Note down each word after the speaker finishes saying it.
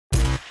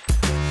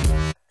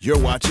You're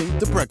watching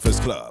The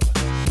Breakfast Club.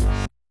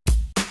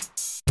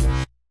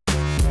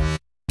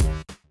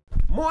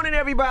 Morning,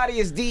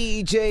 everybody. It's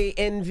DJ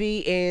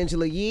Envy,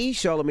 Angela Yee,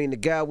 Charlamagne the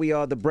Guy. We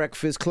are The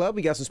Breakfast Club.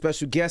 We got some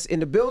special guests in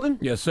the building.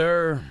 Yes,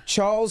 sir.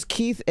 Charles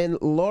Keith and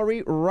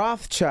Lori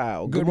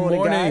Rothschild. Good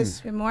morning,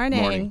 guys. Good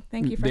morning.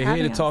 Thank you for having us. They're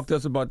here to talk to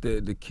us about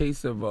the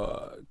case of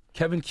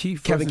Kevin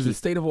Keith versus the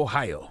state of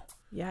Ohio.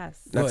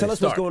 Yes. Now, tell us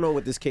what's going on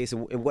with this case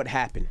and what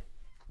happened.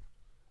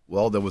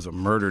 Well, there was a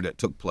murder that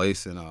took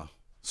place in a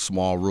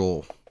small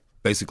rural,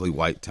 basically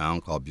white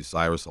town called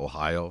Bucyrus,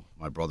 Ohio.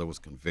 My brother was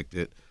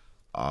convicted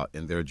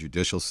in their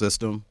judicial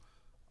system.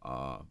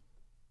 All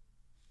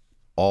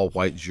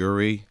white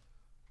jury.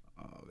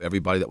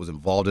 Everybody that was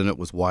involved in it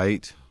was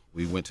white.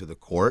 We went to the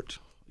court.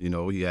 You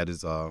know, he had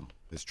his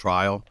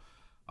trial.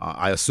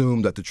 I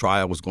assumed that the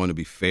trial was going to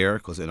be fair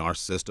because in our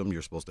system,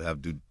 you're supposed to have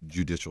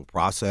judicial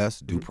process,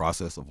 due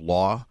process of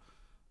law.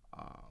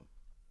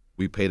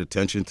 We paid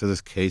attention to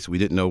this case. We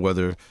didn't know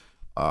whether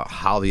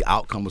how the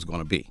outcome was going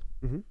to be.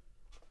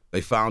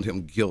 They found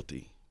him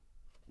guilty.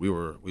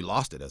 We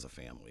lost it as a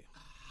family.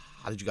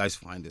 How did you guys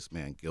find this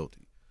man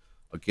guilty?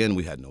 Again,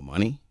 we had no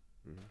money.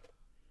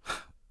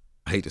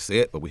 I hate to say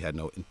it, but we had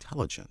no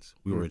intelligence.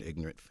 We were an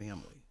ignorant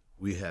family.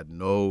 We had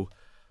no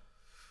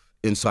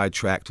inside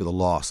track to the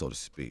law, so to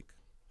speak.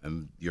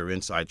 And your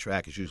inside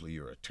track is usually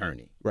your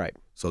attorney. Right.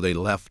 So they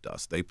left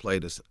us. They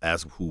played us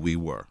as who we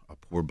were, a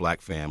poor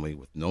black family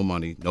with no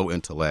money, no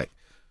intellect,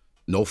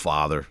 no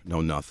father, no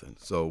nothing.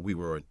 So we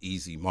were an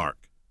easy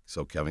mark.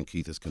 So Kevin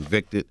Keith is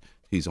convicted.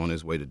 He's on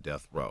his way to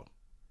death row.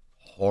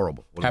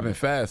 Horrible. Happened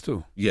fast,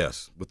 too.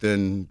 Yes.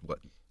 Within,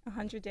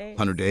 100 days.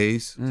 100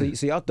 days.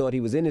 So y'all thought he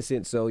was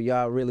innocent, so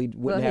y'all really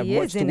wouldn't have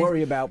much to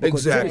worry about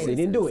because exactly. He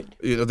didn't do it.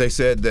 You know, they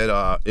said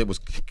that it was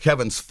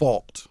Kevin's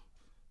fault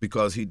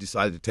because he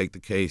decided to take the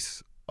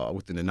case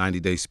within the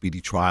 90-day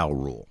speedy trial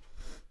rule.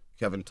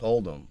 Kevin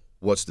told them,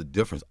 what's the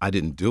difference? I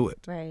didn't do it.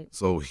 Right.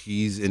 So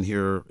he's in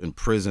here in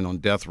prison on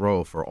death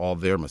row for all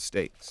their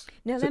mistakes.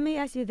 Now, let me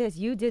ask you this.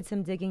 You did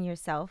some digging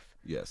yourself.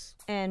 Yes.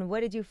 And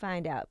what did you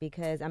find out?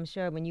 Because I'm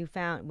sure when you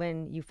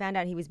found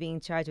out he was being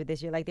charged with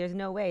this, you're like, there's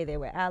no way. There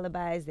were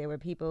alibis. There were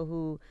people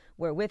who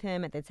were with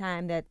him at the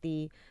time that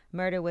the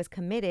murder was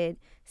committed.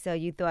 So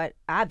you thought,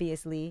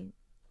 obviously,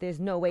 there's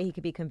no way he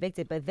could be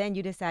convicted. But then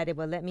you decided,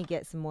 well, let me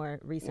get some more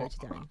research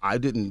done. I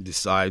didn't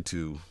decide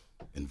to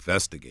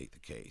investigate the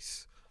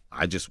case.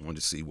 I just wanted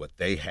to see what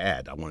they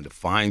had. I wanted to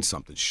find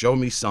something. Show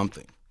me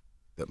something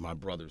that my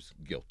brother's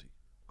guilty.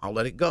 I'll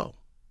let it go.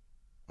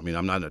 I mean,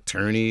 I'm not an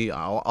attorney.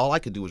 All I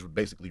could do was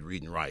basically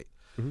read and write.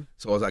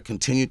 So as I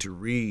continued to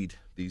read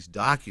these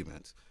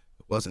documents,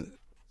 it wasn't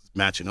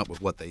matching up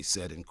with what they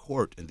said in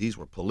court. And these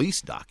were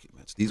police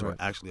documents. These were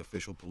actually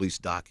official police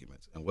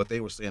documents. And what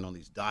they were saying on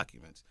these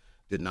documents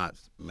did not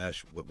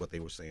mesh with what they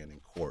were saying in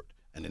court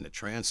and in the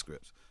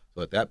transcripts.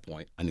 So at that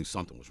point, I knew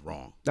something was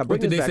wrong. Now, What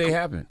did they say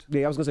happened?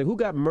 Yeah, I was going to say, who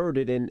got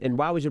murdered and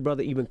why was your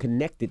brother even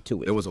connected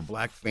to it? It was a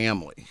black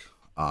family.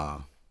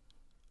 There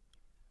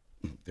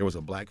was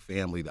a black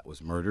family that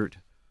was murdered.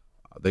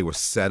 They were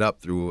set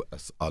up through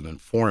an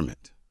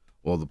informant.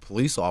 Well, the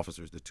police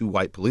officers, the two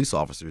white police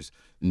officers,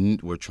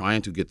 were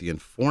trying to get the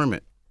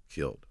informant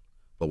killed.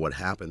 But what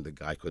happened, the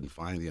guy couldn't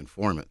find the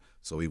informant,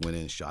 so he went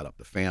in and shot up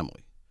the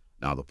family.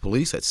 Now, the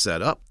police had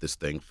set up this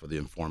thing for the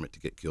informant to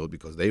get killed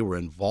because they were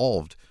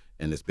involved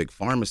in this big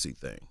pharmacy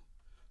thing.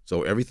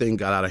 So everything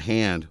got out of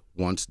hand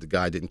once the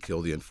guy didn't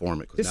kill the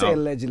informant. Just say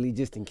allegedly,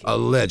 just in case.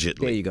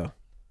 Allegedly. There you go.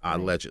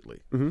 Allegedly.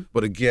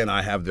 But again,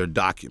 I have their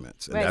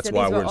documents, and Right, that's so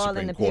why these we're were in all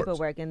Supreme in the Court.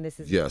 paperwork, and this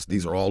is Yes,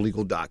 these are all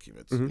legal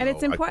documents. And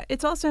it's important.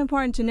 It's also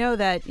important to know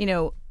that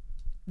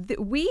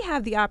we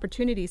have the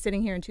opportunity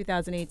sitting here in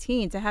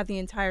 2018 to have the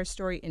entire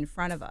story in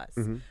front of us.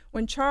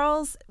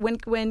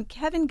 When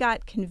Kevin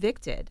got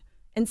convicted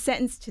and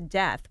sentenced to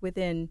death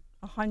within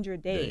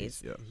 100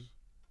 days. Yes.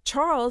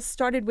 Charles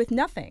started with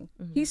nothing.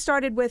 He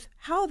started with,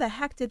 how the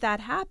heck did that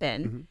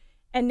happen?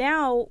 And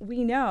now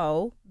we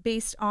know,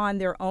 based on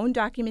their own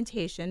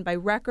documentation, by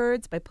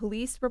records, by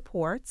police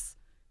reports,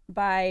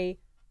 by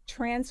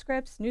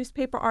transcripts,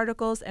 newspaper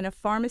articles, and a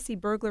pharmacy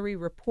burglary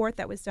report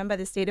that was done by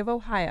the state of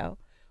Ohio,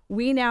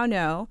 we now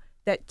know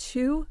that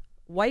 2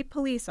 white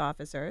police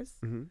officers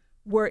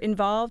were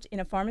involved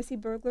in a pharmacy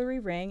burglary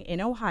ring in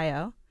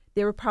Ohio.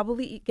 They were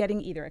probably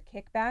getting either a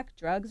kickback,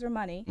 drugs, or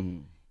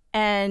money.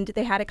 And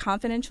they had a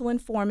confidential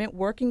informant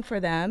working for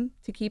them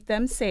to keep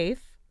them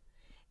safe.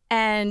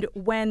 And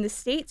when the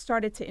state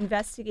started to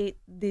investigate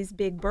these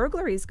big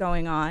burglaries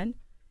going on,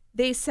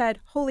 they said,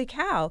 holy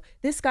cow,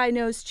 this guy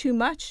knows too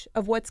much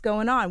of what's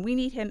going on. We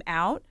need him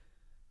out.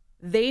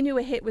 They knew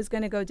a hit was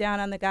going to go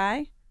down on the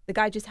guy. The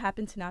guy just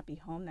happened to not be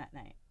home that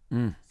night.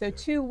 So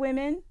 2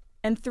 women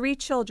and 3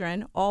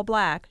 children, all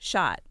black,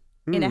 shot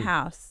in a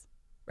house,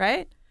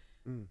 right?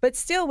 But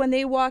still, when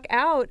they walk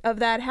out of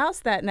that house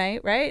that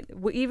night, right,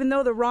 even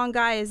though the wrong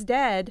guy is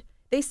dead,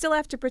 they still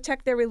have to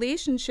protect their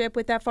relationship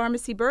with that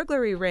pharmacy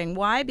burglary ring.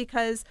 Why?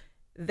 Because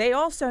they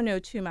also know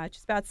too much.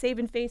 It's about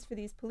saving face for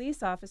these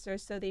police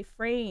officers, so they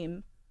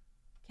frame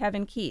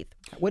Kevin Keith.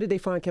 Where did they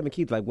find Kevin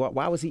Keith? Like,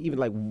 why was he even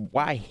like?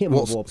 Why him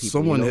Well, of all people?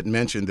 someone had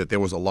mentioned that there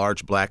was a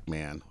large black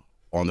man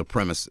on the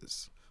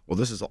premises. Well,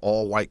 this is an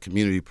all-white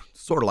community,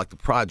 sort of like the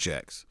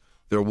projects.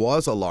 There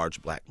was a large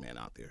black man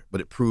out there,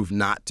 but it proved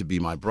not to be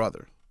my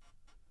brother.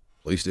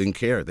 Police didn't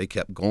care. They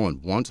kept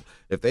going. Once,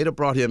 if they'd have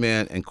brought him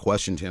in and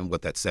questioned him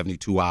with that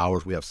 72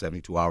 hours, we have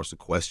 72 hours to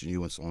question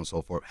you and so on and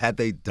so forth. Had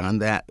they done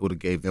that, it would have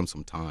gave them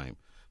some time.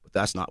 But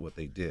that's not what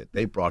they did.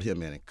 They brought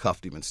him in and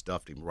cuffed him and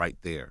stuffed him right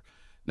there.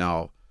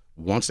 Now,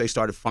 once they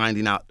started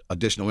finding out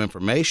additional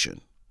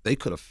information, they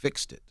could have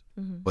fixed it,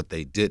 but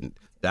they didn't.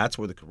 That's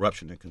where the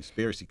corruption and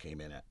conspiracy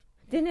came in at.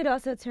 Didn't it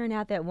also turn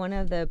out that one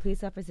of the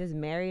police officers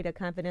married a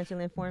confidential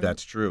informant?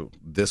 That's true.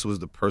 This was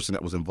the person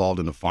that was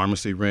involved in the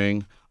pharmacy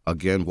ring.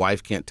 Again,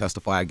 wife can't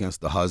testify against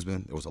the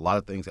husband. There was a lot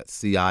of things that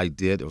CI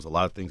did. There was a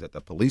lot of things that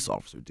the police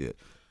officer did.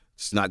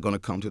 It's not going to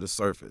come to the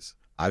surface.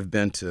 I've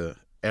been to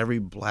every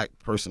black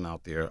person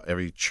out there,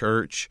 every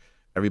church,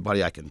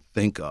 everybody I can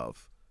think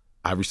of.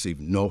 I received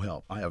no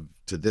help.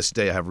 To this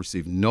day, I have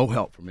received no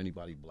help from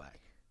anybody black,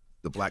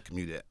 the black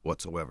community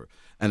whatsoever.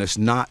 And it's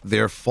not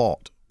their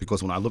fault,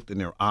 because when I looked in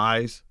their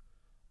eyes,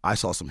 I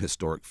saw some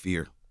historic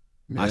fear.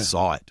 Yeah. I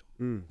saw it,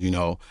 you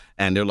know,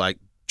 and they're like,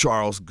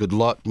 Charles, good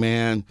luck,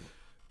 man.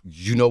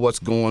 You know what's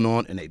going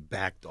on, and they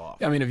backed off.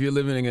 I mean, if you're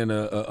living in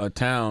a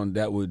town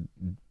that would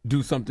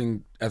do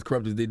something as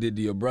corrupt as they did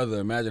to your brother,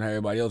 imagine how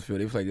everybody else feel.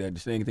 They feel like that the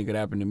same thing could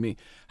happen to me.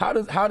 How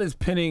does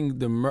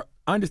pinning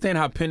I understand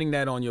how pinning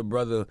that on your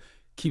brother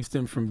keeps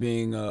them from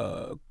being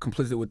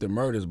complicit with the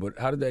murders, but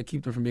how did that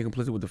keep them from being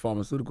complicit with the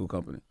pharmaceutical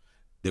company?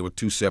 They were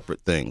two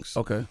separate things.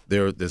 Okay.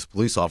 This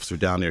police officer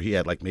down there, he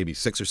had like maybe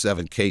 6 or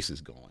 7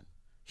 cases going.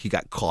 He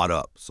got caught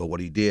up. So what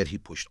he did, he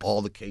pushed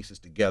all the cases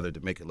together to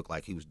make it look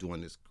like he was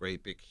doing this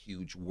great, big,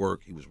 huge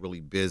work. He was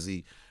really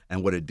busy.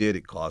 And what it did,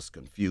 it caused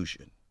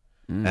confusion.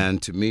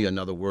 And to me,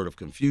 another word of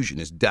confusion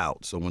is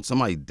doubt. So when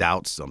somebody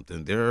doubts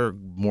something, they're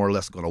more or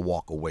less going to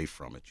walk away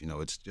from it. You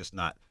know, it's just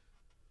not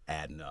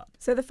adding up.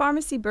 So the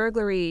pharmacy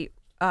burglary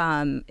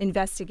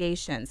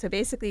investigation. So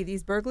basically,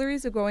 these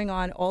burglaries are going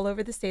on all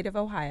over the state of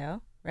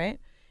Ohio, right?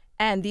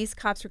 And these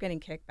cops were getting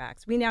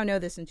kickbacks. We now know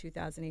this in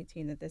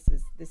 2018 that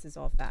this is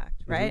all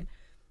fact, right?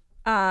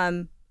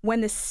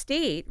 When the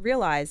state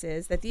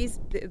realizes that the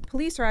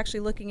police are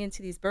actually looking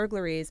into these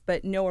burglaries,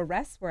 but no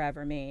arrests were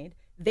ever made,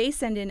 they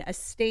send in a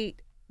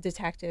state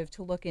detective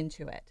to look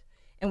into it.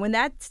 And when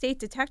that state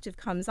detective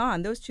comes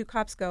on, those two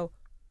cops go,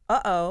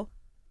 uh-oh,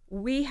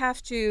 we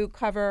have to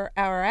cover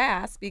our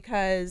ass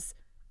because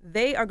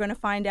they are going to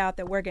find out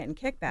that we're getting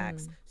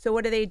kickbacks. So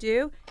what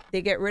do?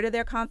 They get rid of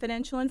their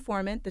confidential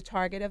informant, the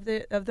target of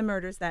the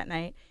murders that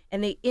night,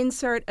 and they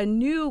insert a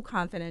new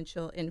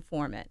confidential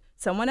informant,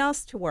 someone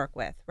else to work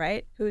with,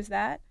 right? Who's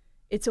that?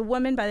 It's a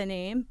woman by the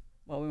name,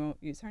 well, we won't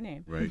use her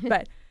name, right?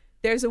 But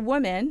there's a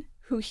woman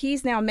who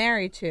he's now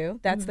married to.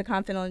 That's the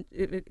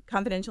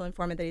confidential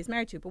informant that he's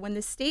married to. But when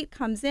the state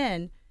comes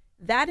in,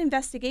 that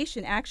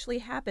investigation actually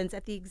happens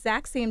at the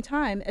exact same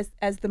time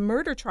as the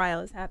murder trial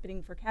is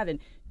happening for Kevin.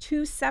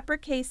 2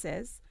 separate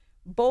cases,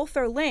 both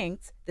are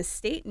linked. The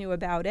state knew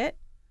about it.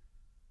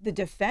 The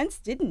defense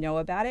didn't know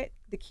about it.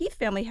 The Keith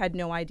family had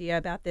no idea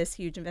about this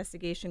huge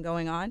investigation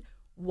going on.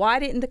 Why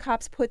didn't the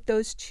cops put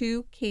those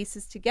 2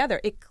 cases together?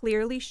 It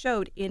clearly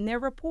showed in their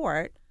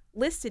report,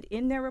 listed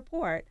in their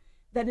report,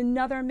 that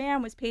another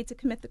man was paid to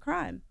commit the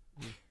crime.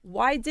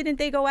 Why didn't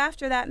they go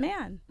after that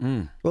man?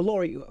 Well,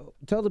 Lori,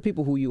 tell the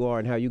people who you are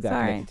and how you got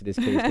connected to this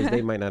case, because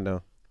they might not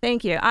know.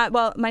 Thank you.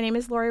 Well, my name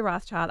is Lori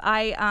Rothschild.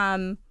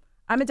 I'm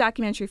a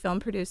documentary film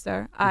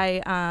producer.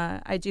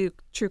 I do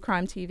true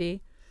crime TV.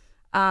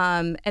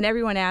 And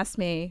everyone asks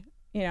me,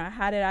 you know,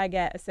 how did I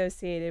get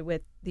associated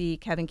with the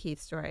Kevin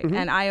Keith story?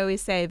 And I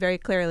always say very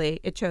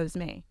clearly, it chose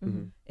me.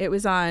 It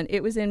was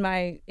in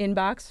my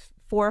inbox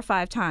 4 or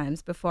 5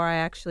 times before I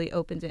actually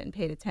opened it and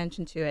paid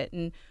attention to it.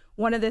 And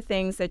one of the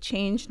things that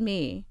changed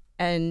me,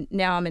 and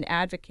now I'm an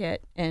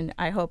advocate, and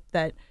I hope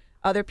that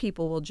other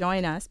people will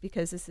join us,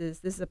 because this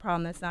is a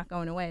problem that's not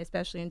going away,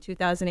 especially in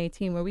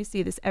 2018, where we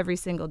see this every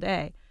single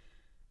day.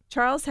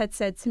 Charles had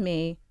said to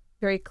me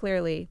very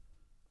clearly,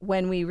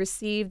 when we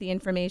received the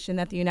information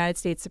that the United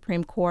States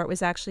Supreme Court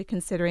was actually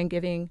considering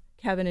giving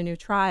Kevin a new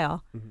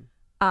trial,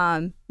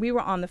 we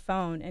were on the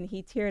phone, and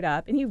he teared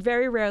up, and he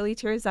very rarely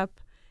tears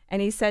up,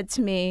 and he said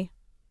to me,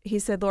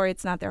 Lori,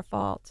 it's not their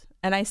fault.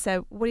 And I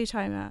said, what are you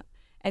talking about?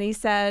 And he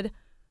said,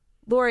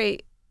 Lori,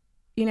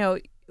 you know,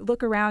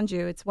 look around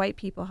you. It's white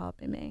people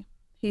helping me.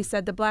 He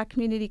said, the black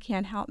community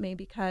can't help me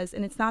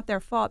and it's not their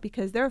fault,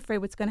 because they're afraid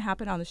what's going to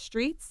happen on the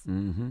streets.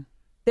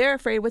 They're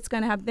afraid what's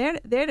going to happen.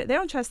 They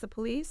don't trust the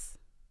police.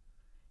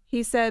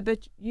 He said,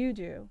 but you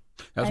do.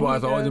 That's why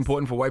it's always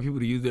important for white people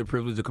to use their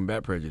privilege to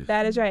combat prejudice.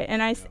 That is right.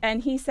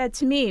 And he said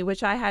to me,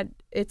 which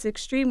it's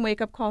extreme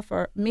wake-up call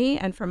for me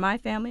and for my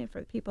family and for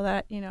the people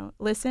that, you know,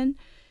 listen.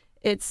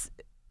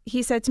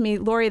 He said to me,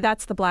 Lori,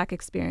 that's the black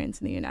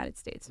experience in the United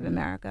States of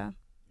America.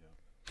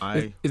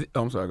 I'm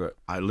sorry, go ahead.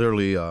 I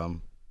literally,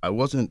 I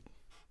wasn't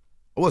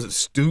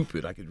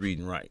stupid. I could read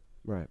and write.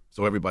 Right.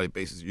 So everybody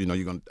bases, you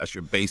know, that's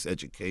your base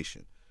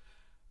education.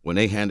 when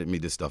they handed me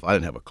this stuff, I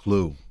didn't have a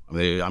clue.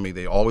 I mean,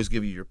 they always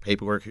give you your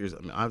paperwork.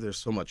 There's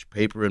so much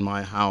paper in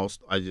my house.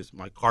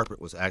 My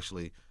carpet was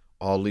actually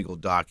all legal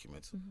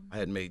documents. I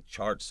had made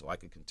charts so I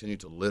could continue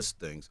to list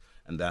things,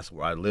 and that's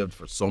where I lived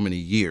for so many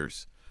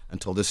years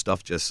until this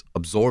stuff just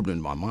absorbed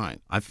in my mind.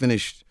 I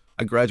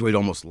graduated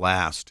almost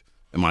last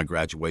in my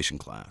graduation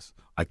class.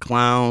 I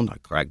clowned, I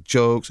cracked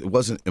jokes. It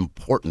wasn't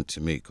important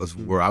to me because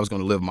where I was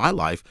going to live my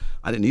life,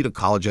 I didn't need a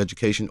college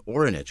education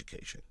or an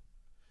education.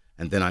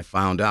 And then I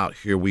found out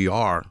here we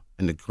are,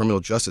 and the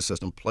criminal justice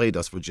system played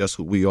us for just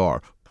who we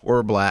are,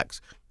 poor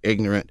blacks,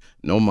 ignorant,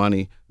 no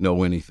money,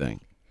 no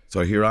anything.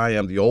 So here I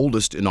am, the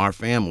oldest in our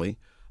family,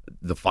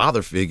 the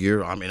father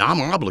figure. I mean,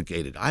 I'm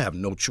obligated. I have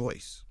no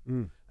choice.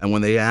 And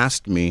when they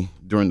asked me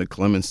during the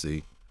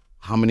clemency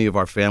how many of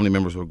our family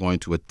members were going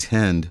to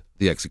attend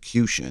the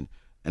execution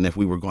and if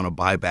we were going to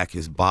buy back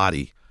his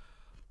body,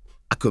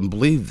 I couldn't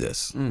believe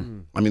this.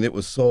 I mean, it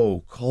was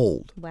so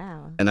cold.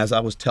 Wow. And as I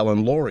was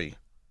telling Lori,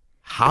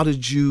 how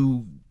did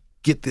you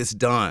get this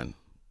done?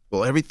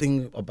 Well,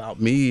 everything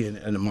about me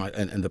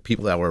and the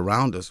people that were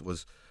around us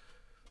was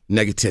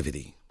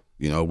negativity.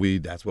 You know,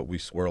 that's what we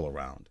swirl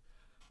around.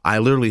 I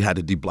literally had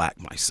to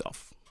de-black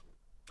myself.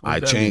 I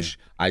changed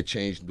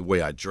the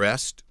way I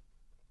dressed.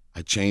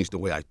 I changed the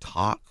way I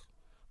talk.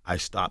 I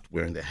stopped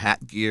wearing the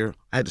hat gear.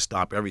 I had to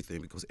stop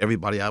everything because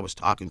everybody I was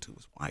talking to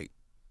was white.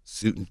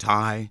 Suit and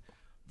tie,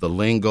 the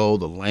lingo,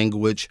 the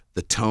language,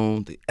 the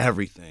tone, the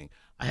everything.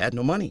 I had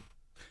no money.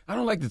 I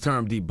don't like the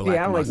term de-black.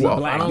 Yeah, I don't like myself.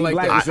 de-black. I don't like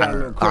De-black that. sound a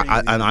little crazy.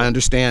 And I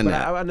understand But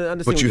that. I understand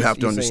but what you have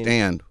to you're saying.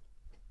 understand,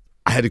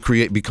 I had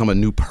to become a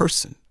new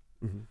person.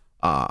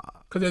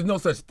 Because there's no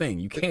such thing.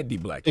 You can't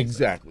de-black yourself.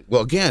 Exactly.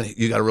 Well, again,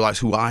 you got to realize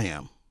who I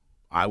am.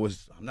 I'm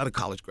not a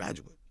college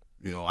graduate.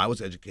 You know,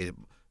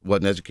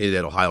 wasn't educated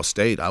at Ohio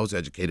State. I was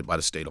educated by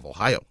the state of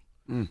Ohio.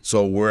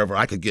 So wherever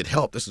I could get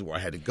help, this is where I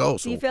had to go.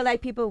 Do you feel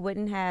like people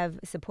wouldn't have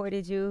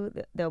supported you,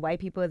 the white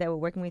people that were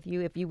working with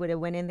you, if you would have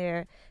went in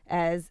there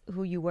as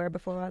who you were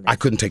before all this? I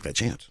couldn't take that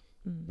chance.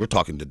 We're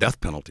talking the death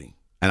penalty.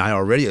 And I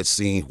already had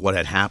seen what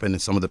had happened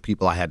and some of the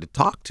people I had to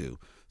talk to.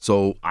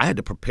 So I had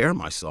to prepare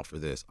myself for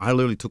this. I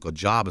literally took a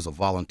job as a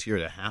volunteer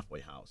at a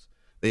halfway house.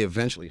 They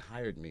eventually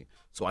hired me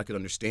so I could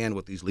understand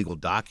what these legal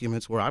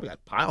documents were. I've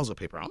got piles of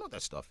paper. I don't know what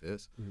that stuff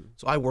is.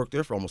 So I worked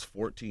there for almost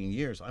 14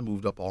 years. I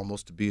moved up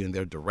almost to being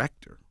their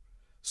director.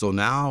 So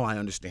now I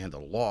understand the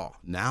law.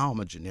 Now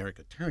I'm a generic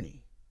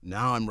attorney.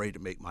 Now I'm ready to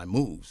make my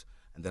moves.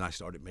 And then I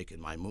started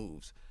making my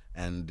moves.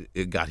 And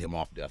it got him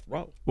off death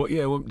row. Well,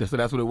 yeah, so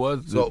that's what it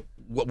was? So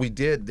what we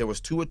did, there was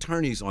 2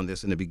 attorneys on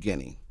this in the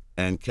beginning.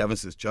 And Kevin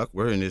says, Chuck,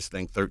 we're in this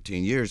thing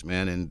 13 years,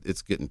 man, and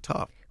it's getting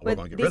tough. We're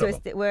going to get rid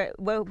of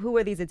them. Who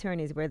were these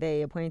attorneys? Were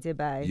they appointed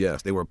by?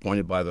 Yes, they were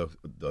appointed by the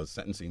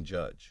sentencing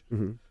judge.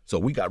 So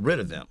we got rid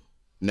of them.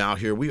 Now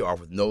here we are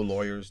with no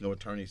lawyers, no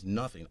attorneys,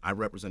 nothing. I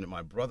represented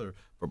my brother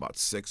for about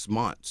 6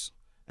 months.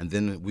 And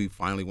then we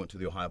finally went to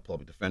the Ohio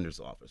Public Defender's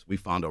Office. We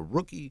found a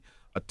rookie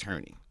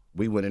attorney.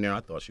 We went in there. I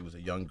thought she was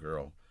a young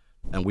girl.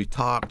 And we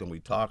talked.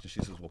 And she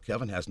says, well,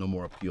 Kevin has no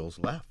more appeals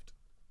left.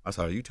 I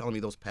said, are you telling me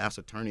those past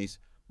attorneys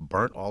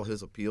burnt all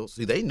his appeals?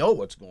 See, they know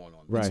what's going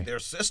on. It's their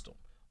system.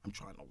 I'm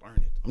trying to learn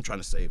it. I'm trying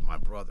to save my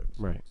brother.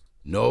 Right.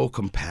 No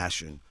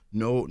compassion,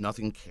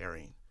 nothing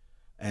caring.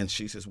 And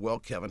she says, well,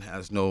 Kevin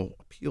has no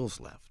appeals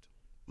left.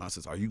 And I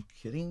says, are you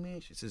kidding me?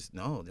 She says,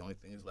 no, the only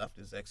thing that's left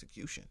is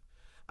execution.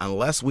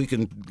 Unless we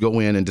can go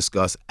in and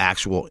discuss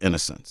actual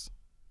innocence.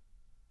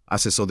 I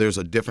said, so there's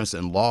a difference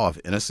in law of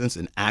innocence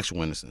and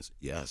actual innocence.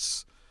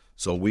 Yes.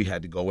 So we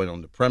had to go in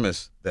on the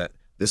premise that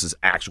this is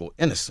actual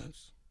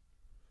innocence.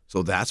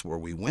 So that's where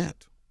we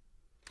went.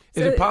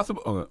 Is it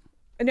possible? Oh.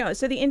 No,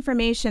 so the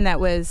information that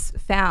was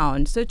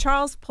found. So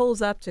Charles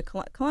pulls up to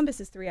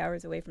Columbus is 3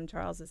 hours away from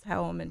Charles's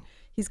home, and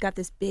he's got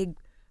this big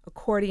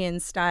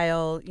accordion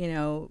style,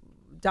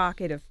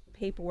 docket of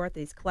paperwork that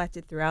he's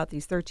collected throughout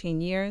these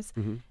 13 years.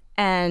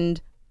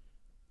 And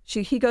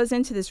he goes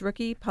into this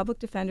rookie public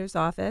defender's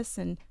office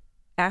and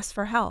asks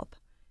for help.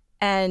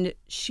 And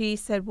she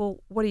said, well,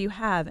 what do you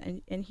have?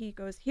 And he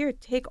goes, here,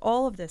 take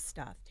all of this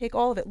stuff. Take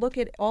all of it. Look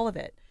at all of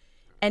it.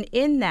 And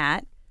in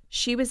that,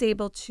 she was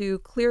able to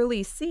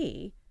clearly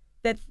see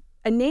that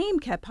a name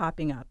kept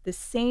popping up, the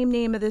same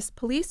name of this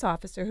police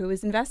officer who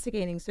was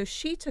investigating. So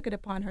she took it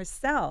upon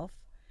herself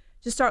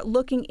to start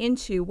looking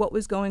into what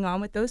was going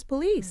on with those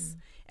police.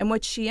 And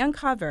what she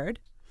uncovered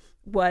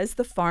was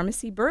the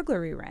pharmacy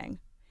burglary ring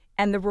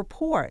and the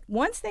report.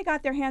 Once they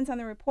got their hands on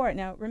the report,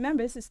 now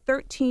remember, this is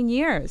 13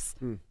 years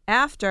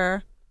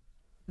after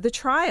the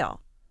trial.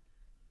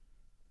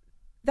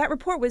 That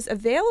report was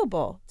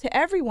available to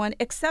everyone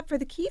except for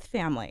the Keith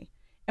family.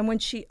 And when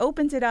she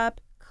opened it up,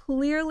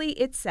 clearly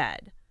it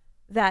said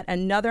that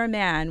another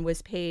man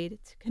was paid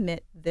to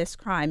commit this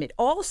crime. It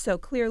also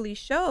clearly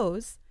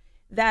shows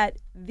that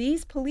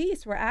these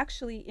police were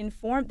actually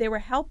informed. They were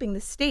helping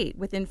the state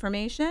with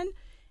information,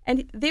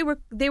 and they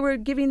were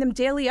giving them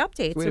daily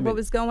updates Wait a of what minute.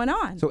 was going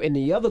on. So in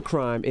the other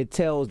crime, it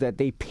tells that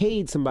they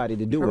paid somebody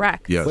to do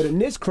Correct. it. Yes. But in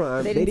this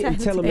crime, They they didn't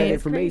didn't tell tell him him to that pay.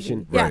 It's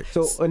information. crazy. Right.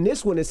 So in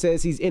this one, it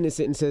says he's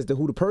innocent and says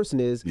who the person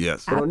is.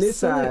 Yes. But on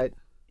this Absolutely. side,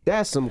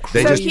 that's some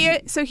They crazy.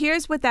 So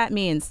here's what that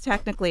means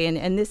technically,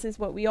 and this is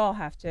what we all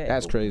have to.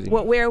 That's crazy.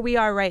 Where we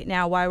are right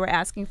now, why we're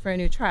asking for a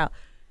new trial,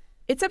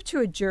 it's up to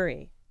a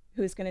jury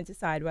who's going to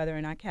decide whether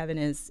or not Kevin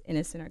is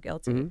innocent or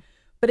guilty. Mm-hmm.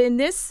 But in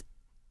this,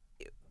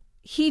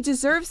 he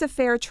deserves a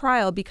fair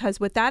trial because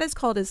what that is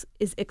called is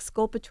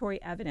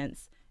exculpatory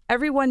evidence.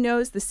 Everyone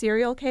knows the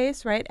serial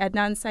case, right?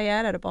 Adnan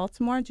Syed out of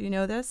Baltimore. Do you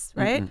know this,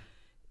 right?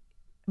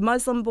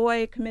 Muslim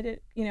boy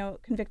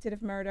convicted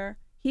of murder.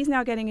 He's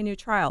now getting a new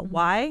trial.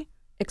 Why?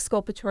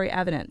 Exculpatory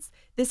evidence.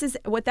 This is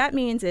what that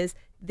means is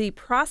the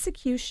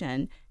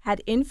prosecution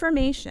had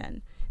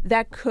information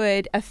that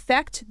could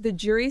affect the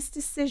jury's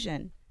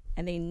decision,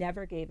 and they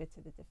never gave it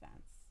to the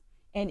defense.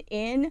 And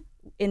in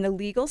the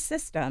legal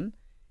system,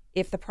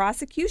 if the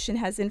prosecution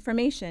has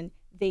information,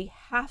 they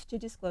have to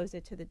disclose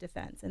it to the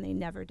defense, and they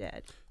never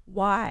did.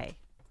 Why?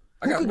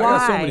 I got so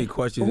Why? many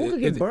questions. Who could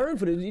get Is- burned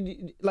for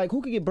this? Like,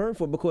 who could get burned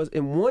for it? Because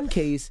in one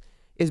case,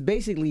 it's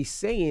basically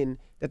saying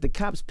that the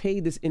cops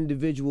paid this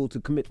individual to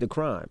commit the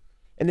crime.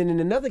 And then in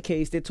another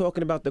case, they're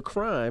talking about the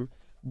crime,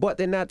 but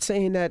they're not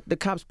saying that the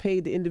cops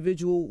paid the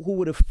individual who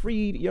would have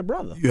freed your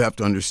brother. You have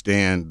to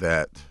understand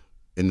that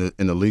in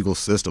the legal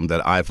system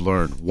that I've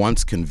learned,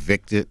 once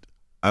convicted,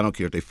 I don't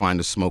care if they find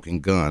a smoking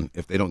gun.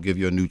 If they don't give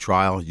you a new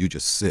trial, you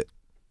just sit.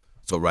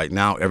 So right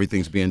now,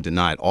 everything's being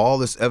denied. All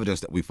this evidence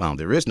that we found,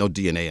 there is no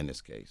DNA in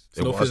this case.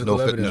 There no was physical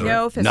evidence, right?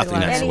 No physical nothing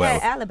evidence. And he whatsoever.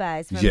 had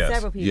alibis from Yes,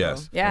 several people.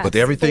 yes. Yes. But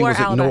everything 4 was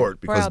alibi- ignored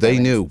 4 because they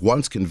alibi knew witnesses.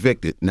 once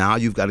convicted, now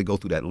you've got to go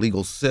through that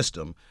legal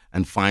system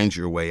and find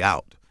your way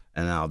out.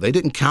 And now they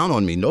didn't count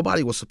on me.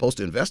 Nobody was supposed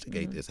to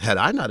investigate this. Had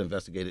I not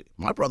investigated,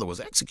 my brother was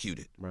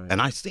executed,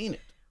 and I seen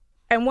it.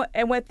 And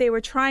what they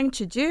were trying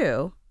to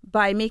do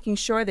by making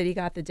sure that he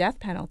got the death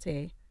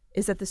penalty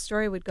is that the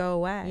story would go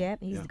away. Yep,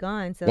 he's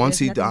gone. So Once there's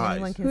he nothing dies,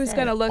 anyone can Who's say.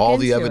 going to look All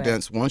into the it?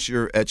 evidence, once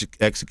you're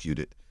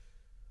executed,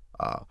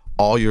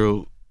 all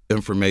your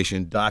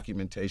information,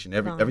 documentation,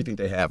 everything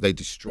they have, they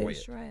destroy, They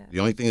destroy it. The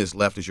only thing that's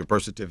left is your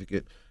birth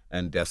certificate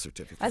and death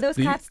certificate. Are those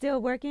Do you- cops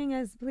still working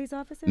as police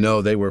officers?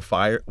 No, they were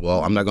fired.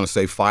 Well, I'm not going to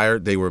say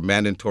fired. They were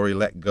mandatory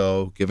let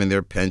go, given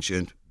their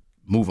pension,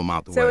 move them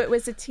out the So way. it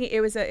was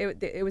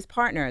it was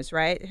partners,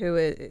 right?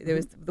 There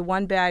was the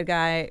one bad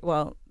guy,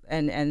 well,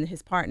 and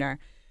his partner.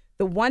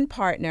 The one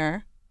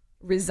partner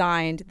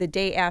resigned the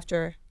day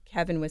after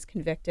Kevin was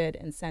convicted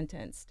and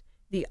sentenced.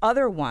 The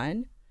other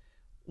one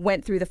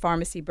went through the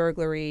pharmacy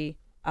burglary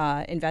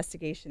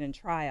investigation and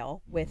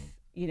trial with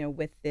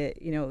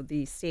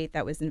the state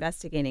that was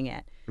investigating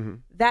it.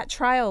 That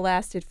trial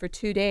lasted for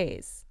 2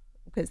 days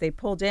because they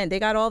pulled in. They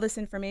got all this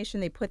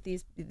information. They put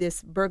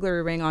this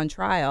burglary ring on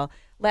trial.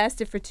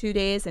 Lasted for 2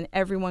 days, and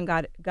everyone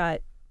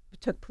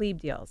took plea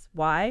deals.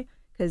 Why?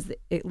 Because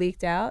it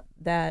leaked out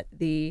that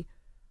the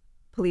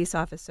police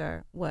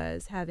officer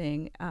was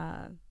having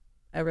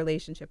a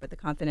relationship with a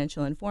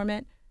confidential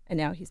informant, and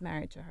now he's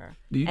married to her.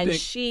 Do you And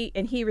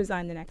think- he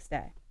resigned the next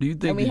day. Do you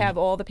think And we the- have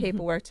all the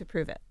paperwork to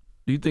prove it.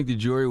 Do you think the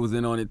jury was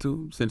in on it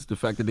too, since the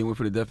fact that they went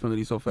for the death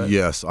penalty so fast?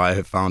 Yes, I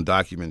have found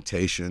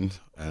documentation,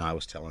 and I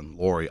was telling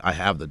Lori, I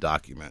have the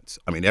documents.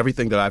 I mean,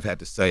 everything that I've had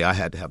to say, I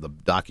had to have the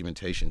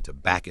documentation to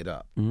back it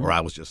up, or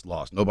I was just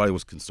lost. Nobody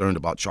was concerned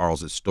about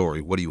Charles's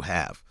story. What do you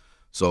have?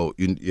 So,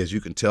 as you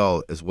can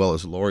tell, as well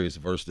as Lori is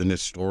versed in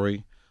this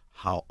story,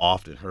 how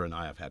often her and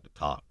I have had to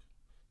talk.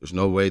 There's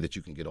no way that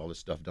you can get all this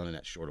stuff done in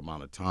that short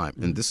amount of time.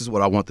 And this is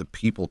what I want the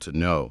people to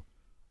know.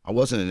 I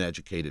wasn't an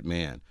educated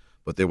man,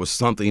 but there was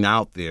something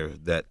out there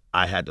that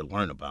I had to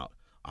learn about.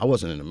 I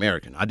wasn't an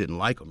American. I didn't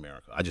like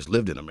America. I just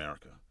lived in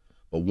America.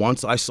 But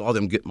once I saw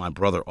them get my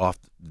brother off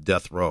the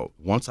death row,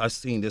 once I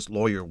seen this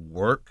lawyer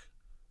work,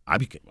 I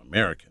became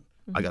American.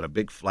 I got a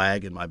big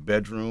flag in my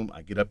bedroom.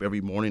 I get up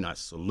every morning. I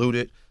salute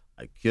it.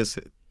 I kiss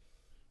it.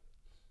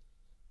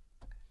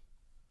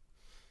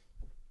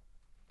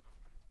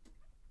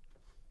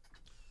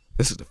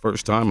 This is the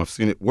first time I've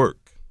seen it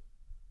work.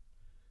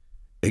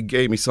 It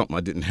gave me something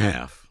I didn't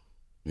have.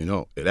 You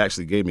know, it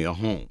actually gave me a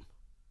home.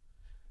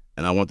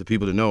 And I want the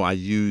people to know I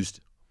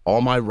used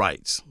all my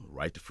rights,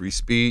 right to free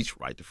speech,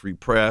 right to free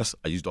press.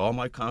 I used all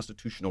my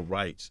constitutional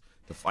rights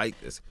to fight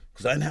this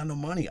because I didn't have no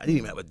money. I didn't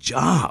even have a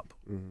job.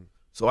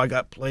 So I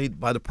got played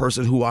by the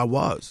person who I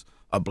was,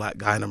 a black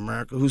guy in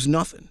America who's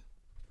nothing.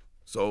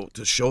 So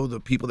to show the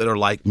people that are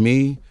like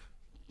me,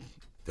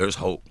 there's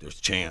hope, there's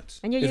chance.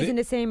 And you're Is using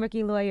it- the same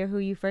rookie lawyer who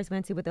you first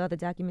went to with all the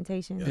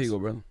documentation? There you go,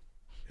 brother.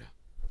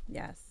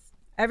 Yes.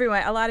 A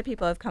lot of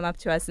people have come up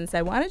to us and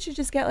said, why don't you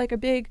just get like a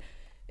big,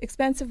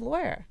 expensive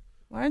lawyer?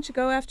 Why don't you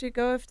go after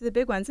the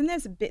big ones? And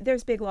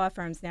there's big law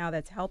firms now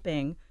that's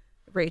helping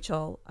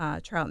Rachel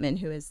Troutman,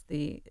 who is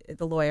the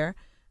lawyer,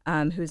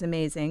 who's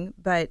amazing.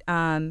 But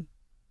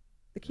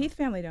the Keith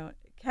family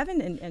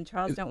Kevin and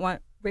Charles don't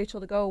want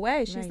Rachel to go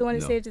away. She's Right. the one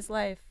who No. saved his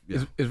life.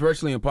 It's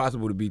virtually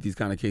impossible to beat these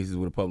kind of cases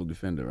with a public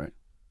defender, right?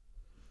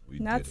 We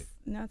Not did it.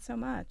 not so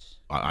much.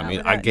 I Not mean,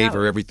 with I that, gave no.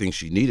 her everything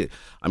she needed.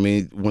 I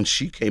mean, when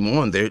she came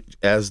on there,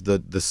 as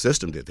the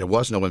system did, there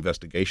was no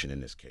investigation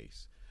in this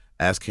case.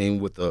 As came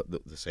with the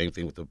same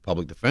thing with the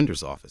public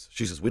defender's office.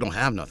 She says, we don't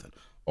have nothing.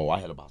 Oh, I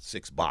had about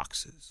 6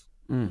 boxes.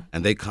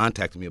 And they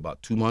contacted me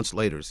about 2 months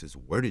later. Says,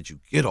 where did you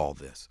get all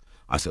this?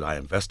 I said, I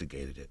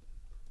investigated it.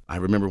 I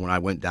remember when I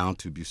went down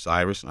to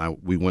Bucyrus and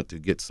we went to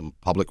get some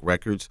public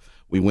records.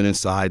 We went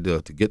inside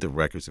to get the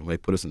records, and they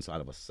put us inside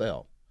of a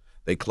cell.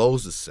 They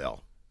closed the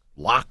cell,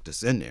 locked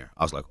us in there.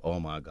 I was like, oh,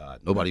 my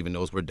God, nobody even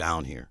knows we're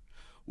down here.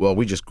 Well,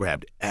 we just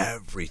grabbed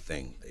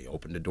everything. They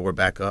opened the door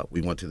back up.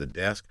 We went to the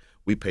desk.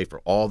 We paid for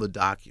all the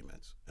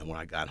documents. And when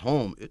I got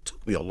home, it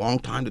took me a long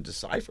time to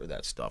decipher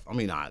that stuff. I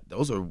mean,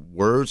 those are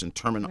words and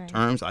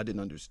terms I didn't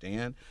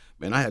understand.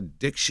 Man, I had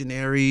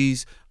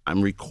dictionaries.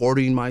 I'm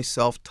recording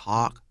myself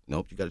talk.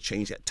 Nope, you got to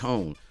change that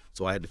tone.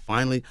 So I had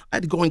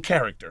to go in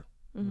character.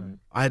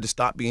 I had to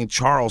stop being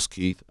Charles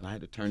Keith, and I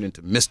had to turn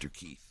into Mr.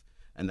 Keith.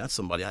 And that's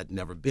somebody I'd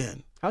never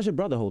been. How's your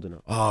brother holding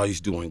up? Oh,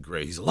 he's doing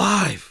great. He's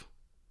alive.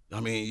 I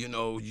mean, you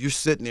know, you're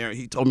sitting there.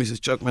 He told me, he says,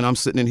 Chuck, man, I'm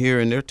sitting in here,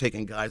 and they're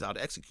taking guys out,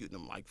 executing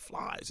them like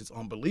flies. It's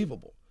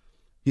unbelievable.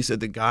 He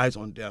said the guys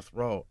on death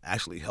row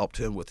actually helped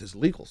him with his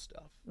legal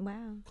stuff.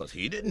 Wow. Because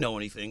he didn't know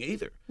anything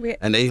either. We-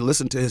 And they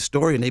listened to his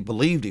story, and they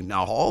believed him.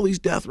 Now, all these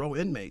death row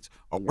inmates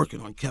are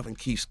working on Kevin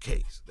Keith's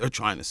case. They're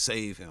trying to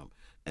save him,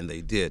 and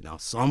they did. Now,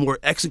 some were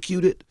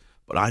executed,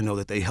 but I know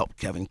that they helped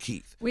Kevin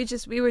Keith. We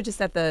were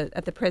just at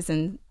the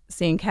prison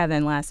seeing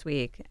Kevin last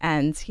week,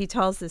 and he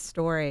tells this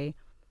story.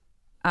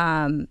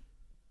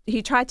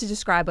 He tried to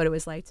describe what it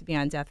was like to be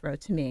on death row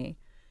to me,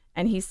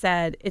 and he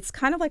said it's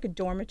kind of like a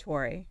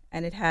dormitory,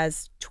 and it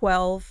has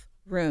 12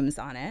 rooms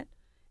on it,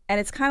 and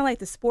it's kind of like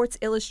the Sports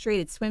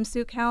Illustrated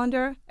swimsuit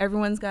calendar.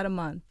 Everyone's got a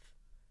month.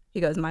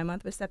 He goes, my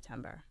month was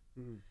September.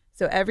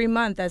 So every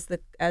month, as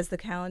the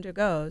calendar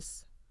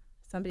goes,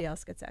 somebody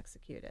else gets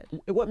executed.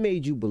 What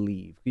made you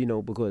believe? You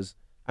know, because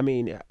I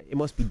mean, it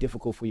must be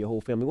difficult for your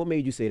whole family. What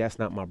made you say that's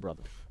not my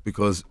brother?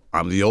 Because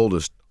I'm the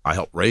oldest, I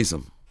helped raise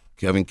him.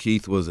 Kevin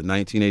Keith was a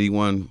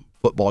 1981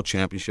 football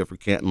championship for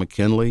Canton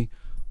McKinley.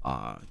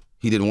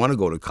 He didn't want to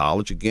go to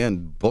college.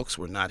 Again, books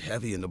were not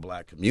heavy in the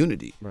black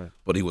community. Right.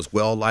 But he was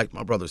well liked.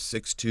 My brother's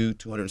 6'2",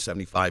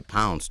 275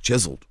 pounds,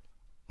 chiseled.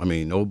 I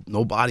mean,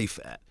 no body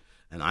fat.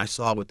 And I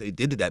saw what they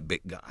did to that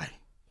big guy.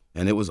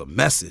 And it was a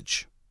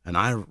message. And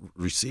I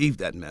received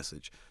that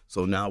message.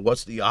 So now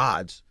what's the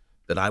odds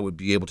that I would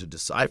be able to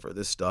decipher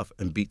this stuff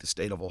and beat the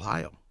state of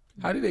Ohio?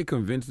 How did they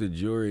convince the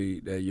jury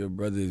that your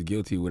brother is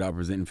guilty without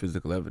presenting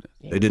physical evidence?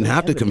 They didn't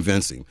have to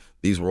convince him.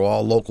 These were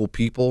all local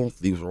people.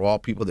 These were all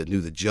people that knew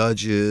the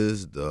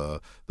judges,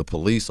 the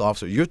police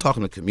officer. You're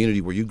talking a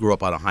community where you grew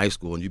up out of high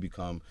school and you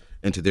become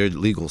into their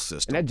legal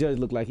system. And that judge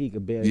looked like he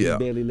could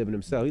barely live in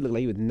himself. He looked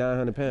like he was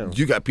 900 pounds.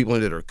 You got people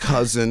in there that are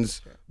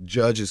cousins,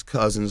 judges'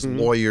 cousins,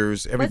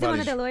 lawyers, Was everybody. one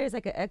of the lawyers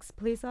like an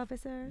ex-police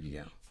officer?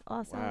 Yeah.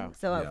 Awesome. Wow.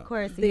 So, Yeah. of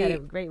course, he had a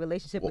great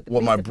relationship with the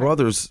Well, police my department.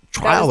 brother's That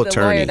trial was the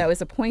attorney, lawyer that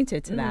was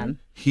appointed to them.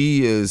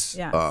 he is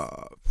Yes.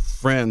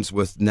 friends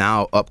with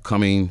now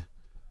upcoming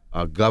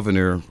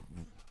governor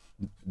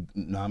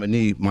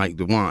nominee Mike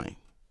DeWine.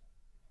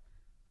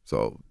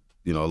 So,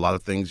 you know, a lot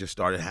of things just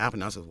started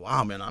happening. I said,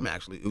 wow, man,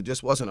 it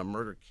just wasn't a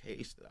murder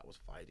case that I was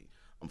fighting.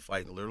 I'm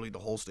fighting literally the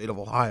whole state of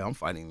Ohio.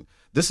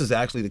 This is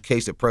actually the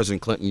case that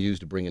President Clinton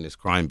used to bring in this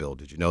crime bill.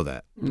 Did you know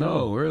that?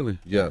 No, really?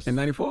 Yes. In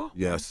 94?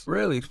 Yes.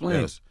 Really?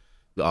 Explain. Yes.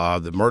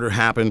 The murder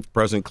happened.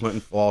 President Clinton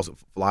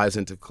flies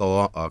into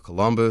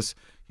Columbus.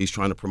 He's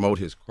trying to promote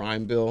his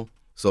crime bill.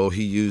 So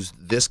he used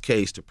this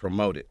case to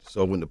promote it.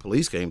 So when the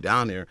police came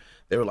down there,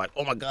 they were like,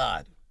 oh, my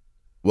God.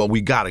 Well,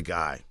 we got a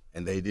guy.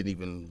 And they didn't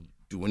even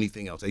do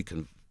anything else. They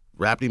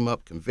wrapped him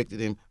up,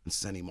 convicted him, and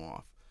sent him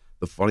off.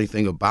 The funny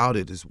thing about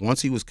it is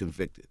once he was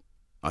convicted,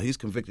 he's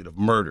convicted of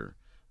murder,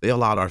 they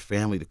allowed our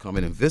family to come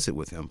in and visit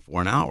with him for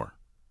an hour.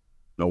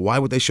 Now, why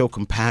would they show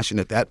compassion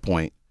at that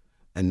point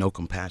and no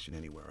compassion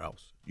anywhere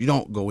else? You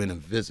don't go in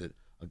and visit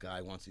a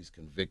guy once he's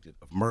convicted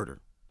of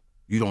murder.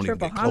 You don't even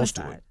Triple get close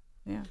to it. homicide.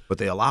 Yeah. But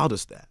they allowed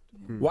us that.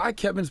 Why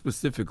Kevin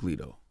specifically,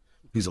 though?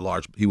 He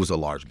was a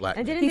large black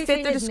And man. didn't He they fit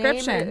say the his name,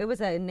 description. or it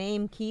was a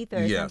name Keith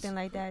or Yes. something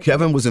like that?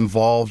 Kevin was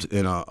involved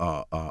in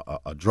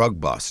a drug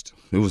bust.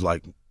 It was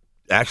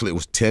actually it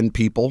was 10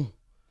 people,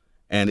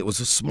 and it was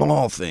a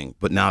small thing.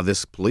 But now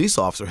this police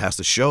officer has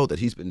to show that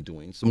he's been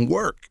doing some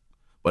work.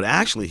 But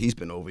actually, he's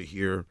been over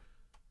here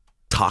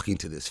talking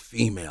to this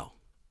female.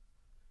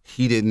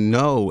 He didn't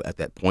know at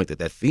that point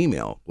that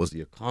female was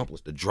the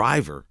accomplice, the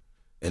driver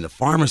in the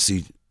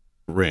pharmacy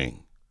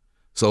ring.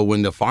 So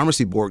when the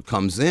pharmacy board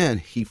comes in,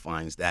 he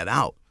finds that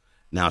out.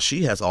 Now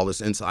she has all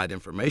this inside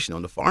information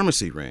on the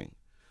pharmacy ring.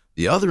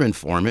 The other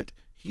informant,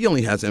 he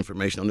only has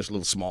information on this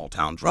little small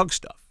town drug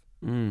stuff.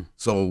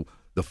 So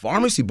the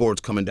pharmacy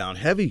board's coming down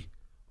heavy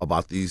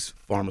about these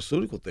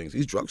pharmaceutical things.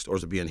 These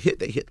drugstores are being hit.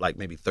 They hit like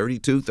maybe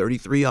 32,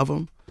 33 of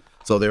them.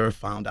 So they were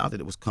found out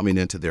that it was coming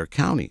into their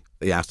county.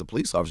 They asked the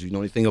police officer, you know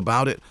anything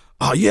about it?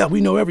 Oh, yeah,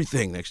 we know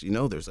everything. Next thing you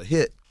know, there's a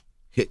hit.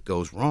 Hit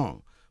goes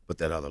wrong. But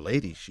that other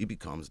lady, she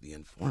becomes the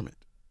informant.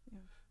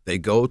 They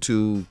go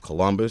to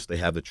Columbus. They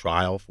have the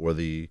trial for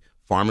the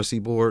pharmacy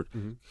board.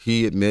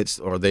 He admits,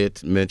 or they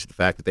admit the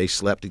fact that they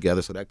slept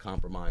together, so that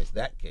compromised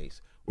that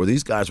case. Where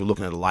these guys were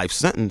looking at a life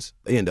sentence,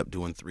 they end up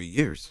doing 3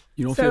 years.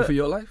 You don't fear for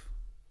your life?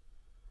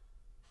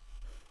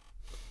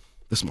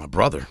 This is my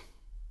brother.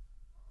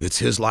 It's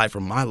his life or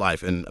my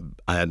life, and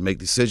I had to make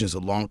decisions a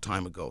long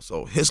time ago.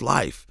 So his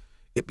life,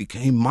 it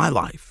became my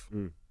life.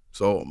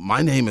 So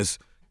my name is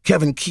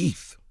Kevin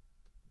Keith,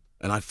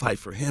 and I fight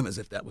for him as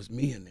if that was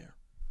me in there.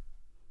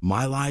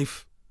 My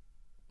life,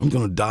 I'm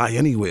going to die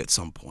anyway at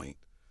some point.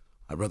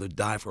 I'd rather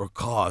die for a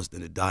cause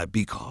than to die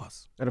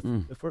because.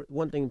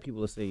 One thing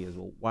people will say is,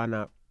 well, why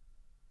not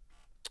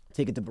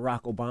take it to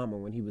Barack Obama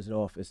when he was in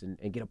office and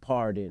get a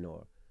pardon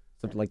or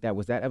something like that?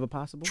 Was that ever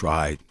possible?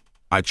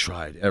 I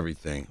tried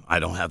everything. I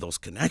don't have those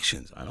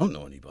connections. I don't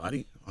know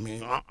anybody. I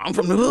mean, I'm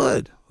from the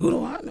hood. Who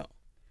do I know?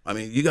 I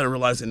mean, you got to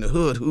realize in the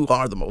hood, who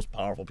are the most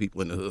powerful people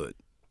in the hood?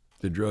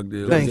 The drug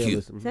dealers. Thank you.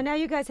 So now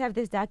you guys have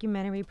this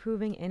documentary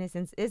proving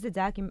innocence.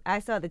 I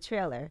saw the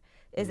trailer.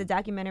 Is the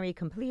documentary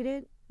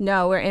completed?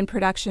 No, we're in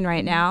production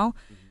right now.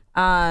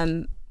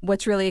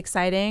 What's really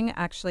exciting,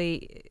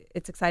 actually,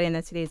 it's exciting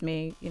that today's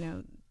May,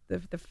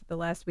 the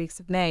last weeks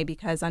of May,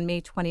 because on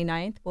May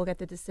 29th, we'll get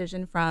the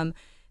decision from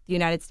the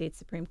United States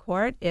Supreme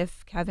Court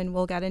if Kevin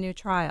will get a new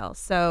trial.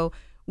 So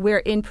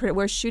we're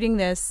shooting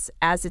this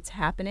as it's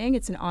happening.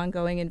 It's an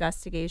ongoing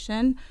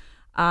investigation.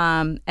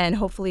 And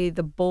hopefully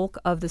the bulk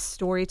of the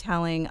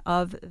storytelling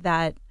of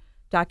that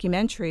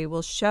documentary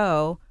will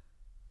show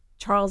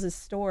Charles's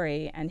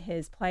story and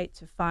his plight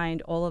to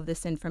find all of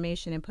this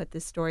information and put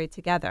this story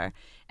together.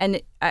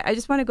 And I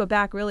just want to go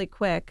back really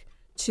quick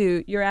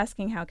to, you're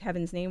asking how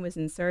Kevin's name was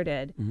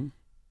inserted.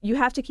 You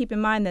have to keep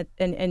in mind that,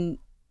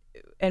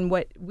 and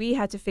what we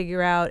had to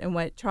figure out and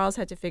what Charles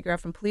had to figure out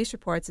from police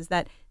reports is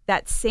that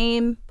that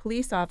same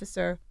police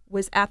officer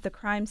was at the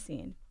crime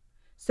scene.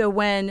 So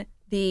when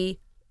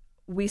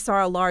we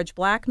saw a large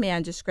black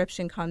man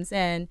description comes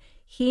in,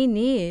 he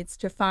needs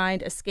to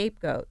find a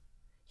scapegoat.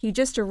 He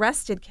just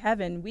arrested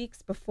Kevin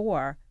weeks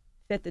before,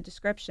 fit the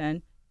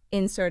description,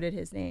 inserted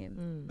his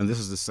name. And this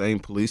is the same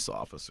police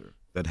officer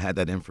that had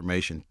that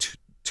information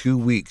 2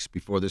 weeks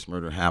before this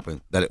murder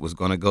happened, that it was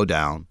going to go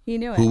down. He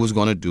knew who it. was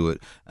going to do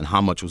it and how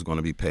much was going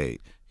to be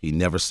paid. He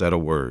never said a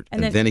word.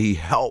 And then he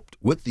helped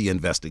with the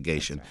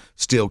investigation,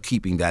 still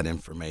keeping that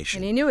information.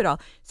 And he knew it all.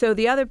 So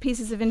the other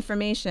pieces of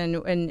information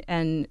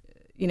and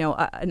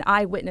an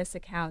eyewitness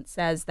account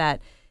says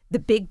that the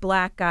big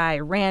black guy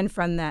ran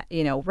from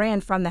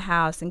the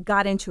house and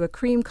got into a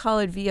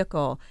cream-colored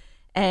vehicle,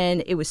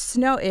 and it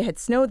had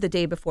snowed the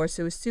day before,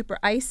 so it was super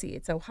icy.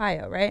 It's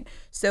Ohio, right?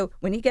 So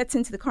when he gets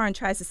into the car and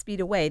tries to speed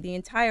away, the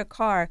entire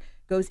car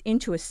goes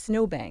into a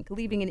snowbank,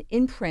 leaving an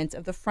imprint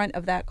of the front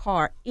of that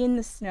car in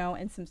the snow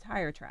and some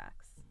tire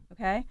tracks.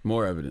 Okay?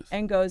 More evidence.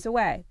 And goes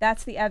away.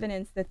 That's the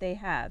evidence that they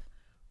have.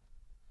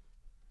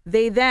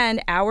 They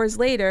then, hours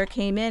later,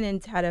 came in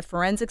and had a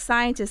forensic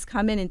scientist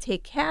come in and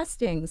take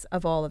castings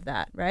of all of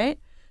that, right?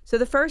 So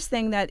the first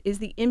thing that is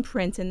the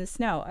imprint in the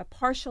snow, a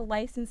partial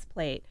license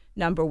plate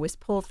number was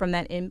pulled from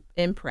that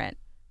imprint,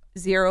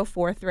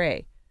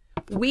 043.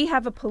 We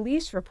have a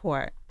police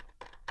report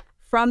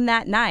from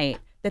that night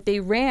that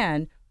they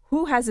ran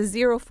who has a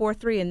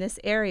 043 in this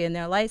area in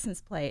their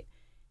license plate.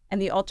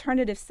 And the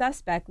alternative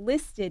suspect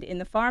listed in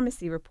the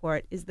pharmacy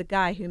report is the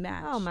guy who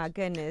matched. Oh, my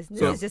goodness. This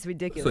So- is just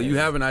ridiculous. So you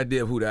have an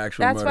idea of who the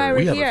actual That's murderer why is. we're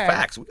We have here. the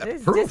facts. We got This the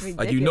is proof. just Like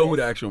ridiculous. you know who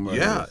the actual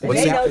murderer Yeah. is. But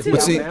they know too.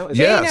 see, They know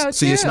yes.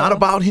 See, it's too. not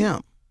about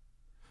him.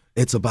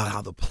 It's about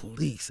how the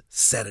police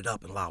set it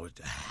up and allow it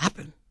to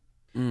happen.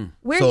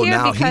 We're So here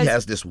now because he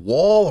has this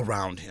wall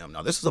around him.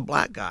 Now, this is a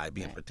black guy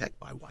being protected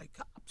by white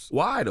cops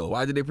Why though?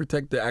 Why did they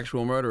protect the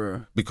actual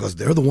murderer? because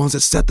they're the ones that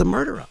set the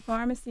murder up.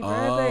 pharmacy Oh,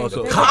 burglary.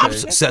 so They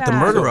cops did set the that.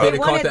 murder So up. if they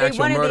caught the They actual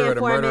wanted the murderer,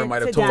 the murderer informant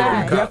might have to told die.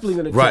 on the cops. Definitely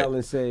going to Right. tell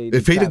and say.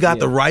 If he'd have got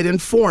the yeah. right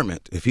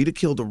informant, if he'd have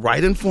killed the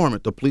right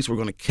informant, the police were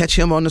going to catch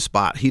him on the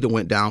spot. He'd have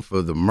went down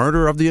for the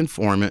murder of the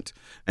informant,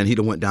 and he'd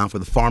have went down for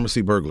the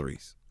pharmacy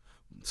burglaries.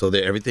 So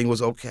that everything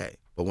was okay.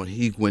 But when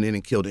he went in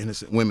and killed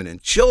innocent women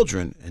and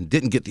children and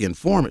didn't get the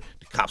informant,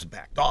 the cops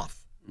backed off.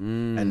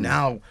 And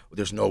now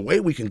there's no way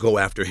we can go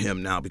after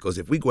him now, because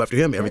if we go after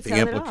him, everything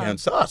tell it all.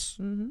 implicates us.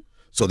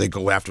 So they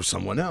go after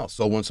someone else.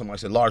 So when somebody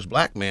said large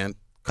black man,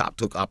 cop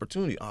took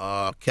opportunity.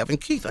 Kevin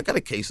Keith, I got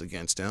a case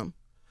against him.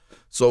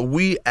 So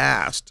we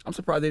asked. I'm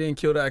surprised they didn't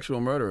kill the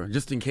actual murderer,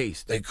 just in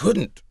case. They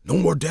couldn't. No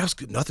more deaths.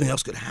 Nothing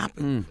else could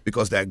happen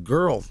because that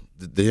girl,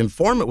 the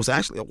informant, was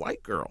actually a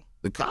white girl.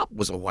 The cop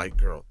was a white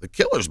girl. The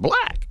killer's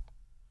black.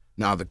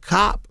 Now the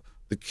cop,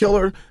 the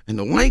killer, and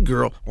the white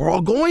girl are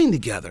all going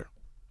together.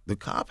 The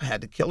cop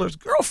had the killer's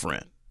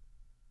girlfriend.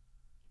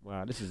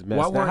 Wow, this is a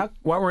mess.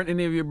 Why weren't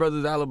any of your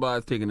brother's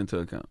alibis taken into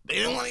account? They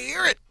didn't want to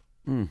hear it.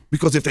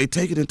 Because if they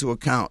take it into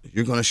account,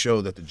 you're going to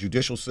show that the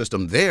judicial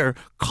system there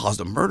caused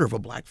a murder of a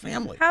black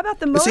family. How about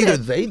the It's either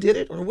motive? they did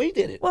it or we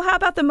did it. Well, how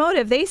about the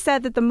motive? They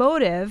said that the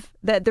motive,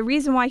 that the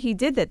reason why he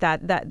did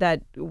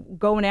that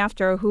going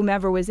after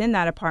whomever was in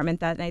that apartment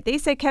that night, they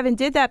said Kevin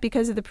did that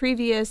because of the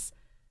previous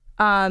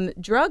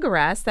drug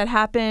arrest that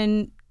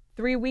happened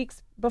 3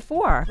 weeks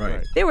before.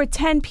 Right. There were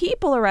 10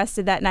 people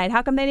arrested that night.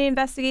 How come they didn't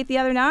investigate the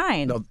other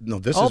 9? No,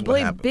 this All is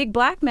what happened. big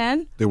black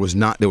men. There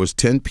was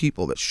 10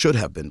 people that should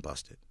have been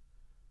busted.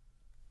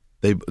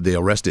 They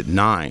arrested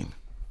 9.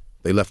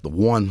 They left the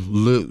one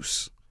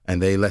loose,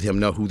 and they let him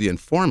know who the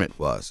informant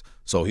was.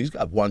 So he's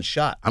got one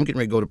shot. I'm getting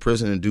ready to go to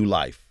prison and do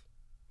life.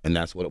 And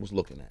that's what it was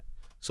looking at.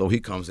 So he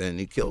comes in and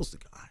he kills the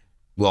guy.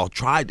 Well,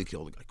 tried to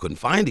kill the guy. Couldn't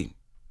find him.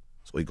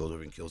 So he goes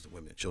over and kills the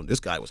women and children. This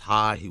guy was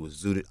high. He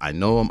was zooted. I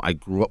know him. I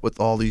grew up with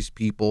all these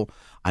people.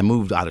 I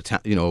moved out of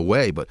town,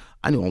 away, but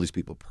I knew all these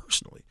people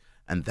personally.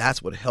 And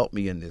that's what helped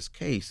me in this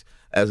case.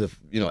 As of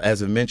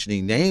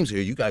mentioning names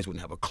here, you guys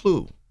wouldn't have a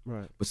clue.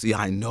 Right. But see,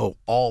 I know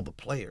all the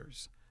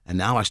players. And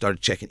now I started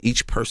checking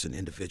each person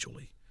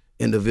individually,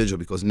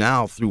 because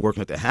now through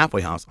working at the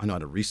halfway house, I know how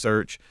to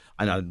research.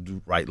 I know how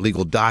to write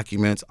legal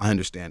documents. I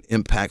understand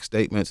impact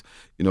statements.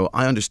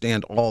 I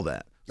understand all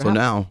that. So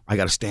now I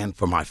got to stand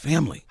for my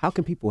family. How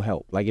can people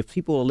help? Like if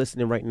people are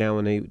listening right now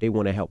and they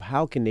want to help,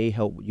 how can they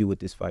help you with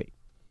this fight?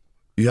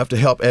 You have to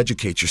help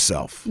educate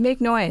yourself.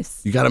 Make noise.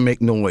 You got to make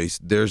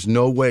noise. There's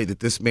no way that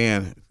this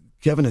man,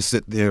 Kevin, has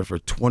sat there for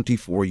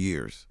 24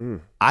 years.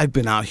 I've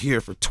been out here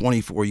for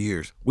 24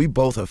 years. We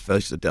both have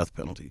faced the death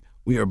penalty.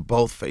 We are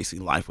both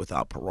facing life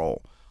without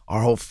parole.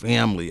 Our whole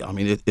family,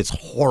 it's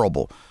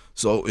horrible.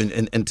 So,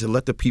 and to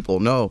let the people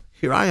know,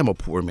 here I am, a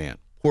poor man,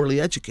 poorly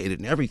educated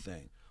and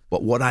everything.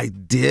 But what I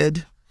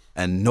did,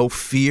 and no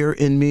fear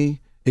in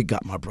me, it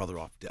got my brother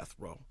off death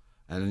row.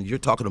 And you're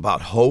talking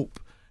about hope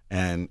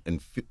and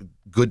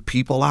good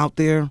people out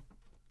there.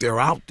 They're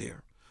out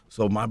there.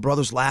 So my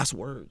brother's last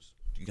words,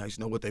 do you guys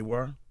know what they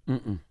were?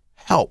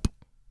 Help.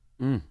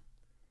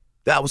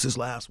 That was his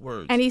last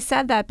words. And he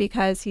said that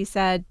because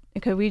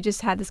we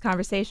just had this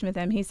conversation with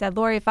him. He said,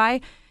 Lori, if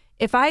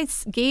I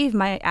gave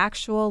my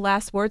actual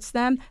last words to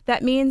them,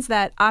 that means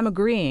that I'm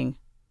agreeing.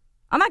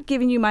 I'm not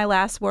giving you my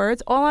last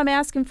words. All I'm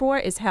asking for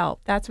is help.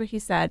 That's what he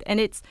said.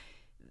 And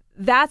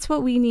that's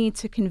what we need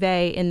to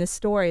convey in the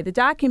story. The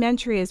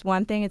documentary is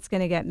one thing. It's going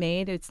to get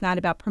made. It's not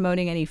about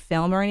promoting any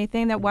film or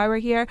anything. That's why we're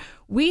here.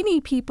 We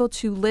need people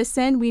to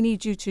listen. We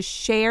need you to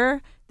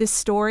share this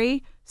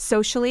story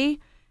socially,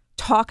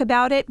 talk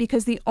about it,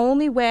 because the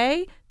only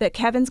way that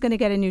Kevin's going to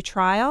get a new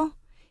trial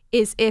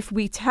is if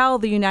we tell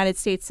the United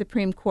States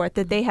Supreme Court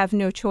that they have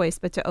no choice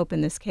but to open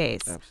this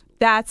case. Absolutely.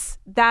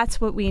 That's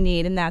what we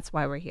need, and that's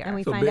why we're here. And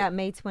we find out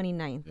May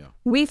 29th. Yeah.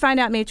 We find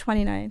out May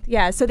 29th.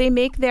 Yeah, so they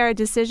make their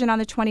decision on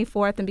the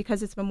 24th, and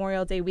because it's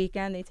Memorial Day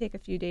weekend, they take a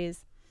few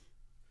days.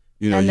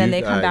 And then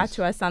they come back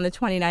to us on the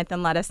 29th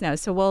and let us know.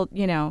 So we'll,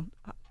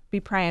 be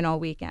praying all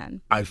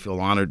weekend. I feel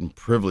honored and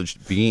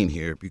privileged being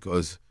here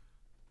because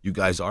you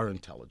guys are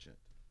intelligent.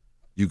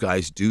 You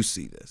guys do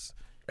see this.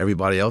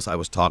 Everybody else I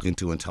was talking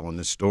to and telling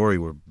this story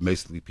were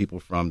basically people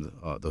from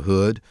the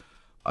hood.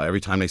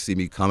 Every time they see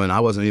me coming, I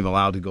wasn't even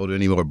allowed to go to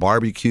any more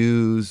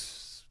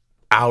barbecues,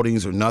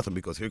 outings, or nothing,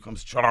 because here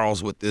comes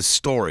Charles with this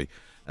story.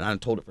 And I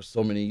told it for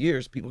so many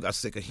years, people got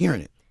sick of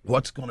hearing it.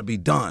 What's going to be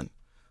done?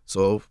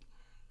 So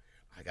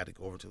I got to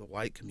go over to the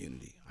white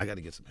community. I got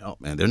to get some help,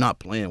 man. They're not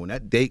playing. When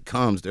that date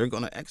comes, they're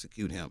going to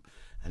execute him.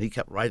 And he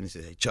kept writing and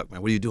said, hey, Chuck,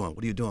 man, what are you doing?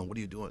 What are you doing? What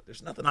are you doing?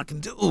 There's nothing I can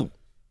do.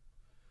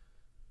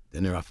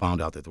 Then I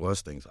found out that there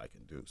was things I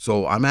can do.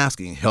 So I'm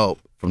asking help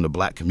from the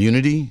black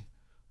community,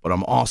 but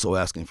I'm also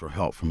asking for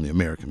help from the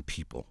American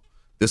people.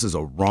 This is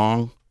a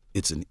wrong.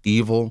 It's an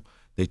evil.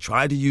 They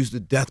tried to use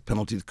the death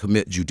penalty to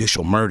commit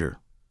judicial murder,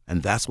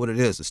 and that's what it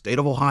is. The state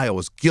of Ohio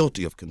is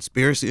guilty of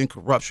conspiracy and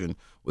corruption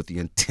with the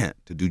intent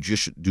to do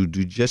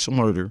judicial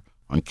murder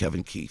on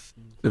Kevin Keith.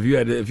 If you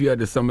had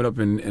to sum it up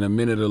in a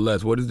minute or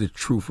less, what is the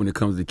truth when it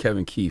comes to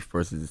Kevin Keith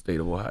versus the state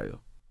of Ohio?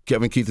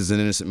 Kevin Keith is an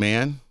innocent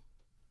man.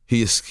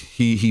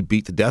 He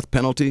beat the death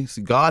penalty.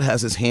 See, God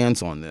has his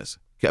hands on this.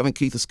 Kevin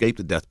Keith escaped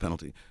the death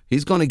penalty.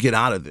 He's going to get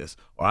out of this,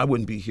 or I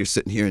wouldn't be here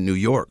sitting here in New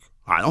York.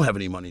 I don't have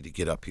any money to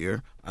get up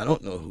here. I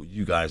don't know who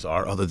you guys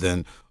are other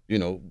than,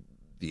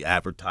 the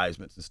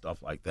advertisements and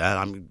stuff like that.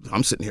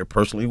 I'm sitting here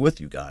personally with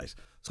you guys.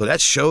 So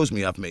that shows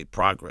me I've made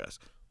progress.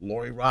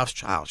 Lori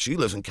Rothschild, she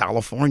lives in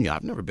California.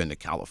 I've never been to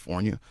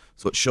California.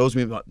 So it shows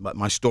me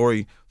my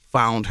story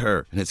found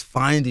her, and it's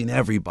finding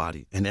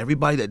everybody. And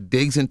everybody that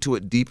digs into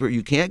it deeper,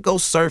 you can't go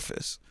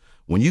surface.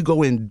 When you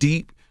go in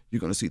deep,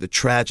 you're going to see the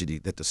tragedy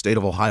that the state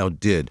of Ohio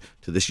did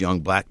to this young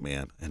black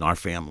man and our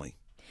family.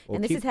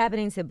 And this is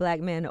happening to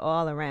black men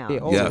all around. Yeah,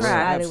 Yes.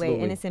 By the way,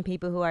 absolutely. innocent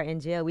people who are in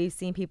jail. We've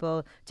seen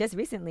people just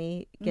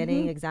recently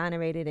getting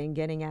exonerated and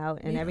getting out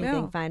and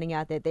everything, finding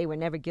out that they were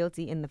never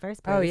guilty in the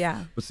first place. Oh,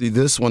 yeah. But see,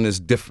 this one is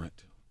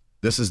different.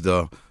 This is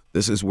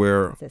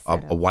where It's a a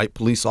setup. white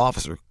police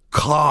officer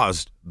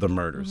caused the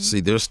murder. See,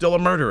 there's still a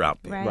murder out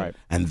there. Right.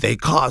 And they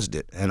caused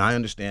it. And I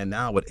understand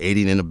now what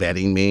aiding and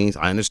abetting means.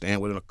 I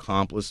understand what an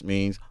accomplice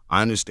means.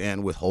 I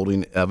understand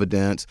withholding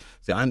evidence.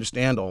 See, I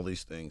understand all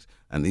these things.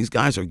 And these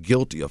guys are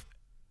guilty of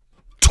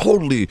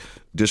totally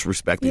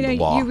disrespecting the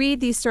law. You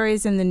read these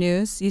stories in the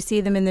news, you see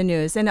them in the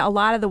news, and a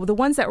lot of the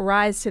ones that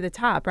rise to the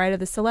top, right, are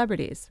the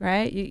celebrities,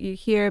 right? You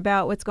hear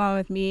about what's going on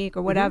with Meek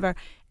or whatever,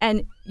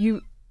 and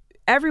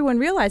everyone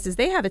realizes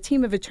they have a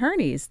team of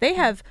attorneys. They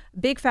have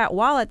big fat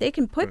wallet. They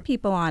can put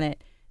people on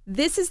it.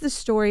 This is the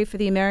story for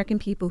the American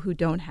people who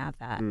don't have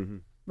that,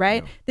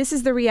 right? This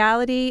is the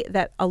reality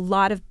that a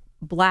lot of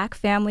Black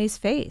families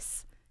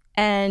face.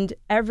 And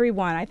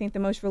everyone, I think the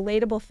most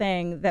relatable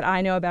thing that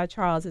I know about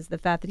Charles is the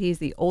fact that he's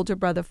the older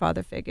brother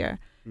father figure.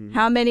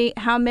 How many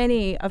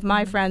of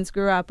my friends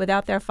grew up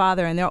without their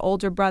father, and their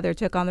older brother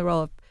took on the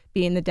role of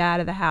being the dad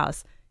of the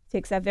house?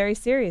 Takes that very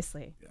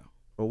seriously.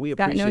 Well, we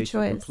Got no appreciate you.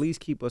 And choice. please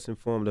keep us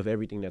informed of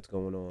everything that's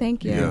going on.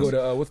 Thank you. You can go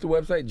to what's the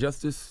website?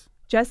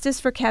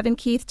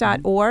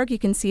 JusticeForKevinKeith.org. You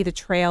can see the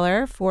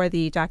trailer for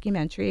the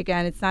documentary.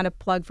 Again, it's not a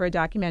plug for a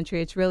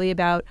documentary. It's really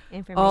about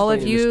all of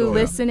Information. you Story.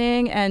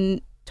 listening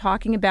and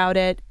talking about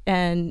it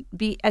and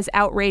be as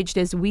outraged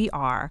as we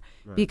are,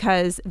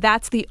 because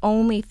that's the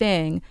only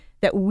thing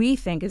that we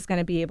think is going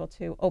to be able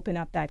to open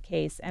up that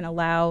case and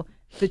allow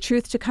the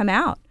truth to come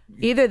out.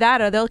 Either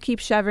that, or they'll keep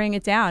shoving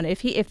it down.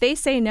 If they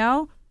say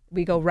no,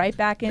 we go right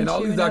back into And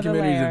all these another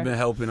documentaries layer. have been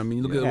helping. I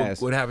mean, look It at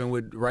has. what happened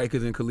with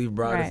Rikers and Khalif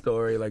Browder's Right.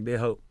 story. Like, they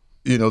help.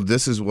 You know,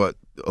 this is what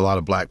a lot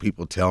of Black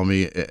people tell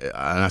me, and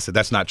I said,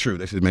 that's not true.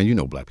 They said, man, you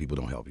know Black people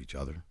don't help each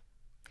other.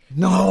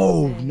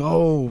 No,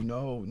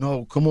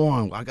 come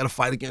on. I got to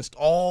fight against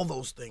all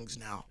those things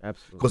now.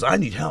 Absolutely. Because I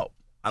need help.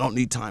 I don't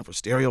need time for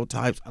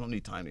stereotypes. I don't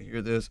need time to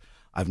hear this.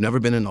 I've never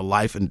been in a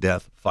life and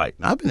death fight.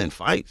 Now, I've been in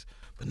fights,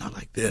 but not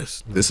like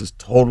this. This is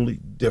totally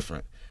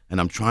different.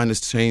 And I'm trying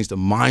to change the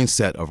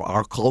mindset of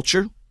our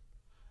culture.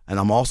 And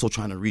I'm also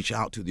trying to reach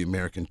out to the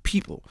American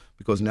people,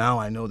 because now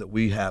I know that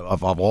we have,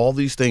 of all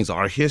these things,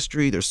 our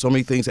history, there's so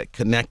many things that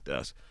connect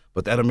us.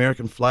 But that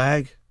American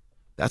flag,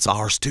 that's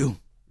ours too.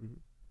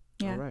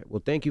 Yeah. All right.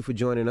 Well, thank you for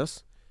joining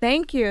us.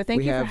 Thank you. Thank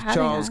we you for have having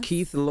Charles us.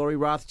 Keith and Lori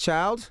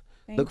Rothschild.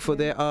 Thank Look for you.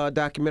 their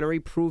documentary,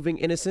 Proving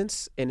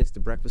Innocence, and it's The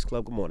Breakfast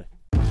Club. Good morning.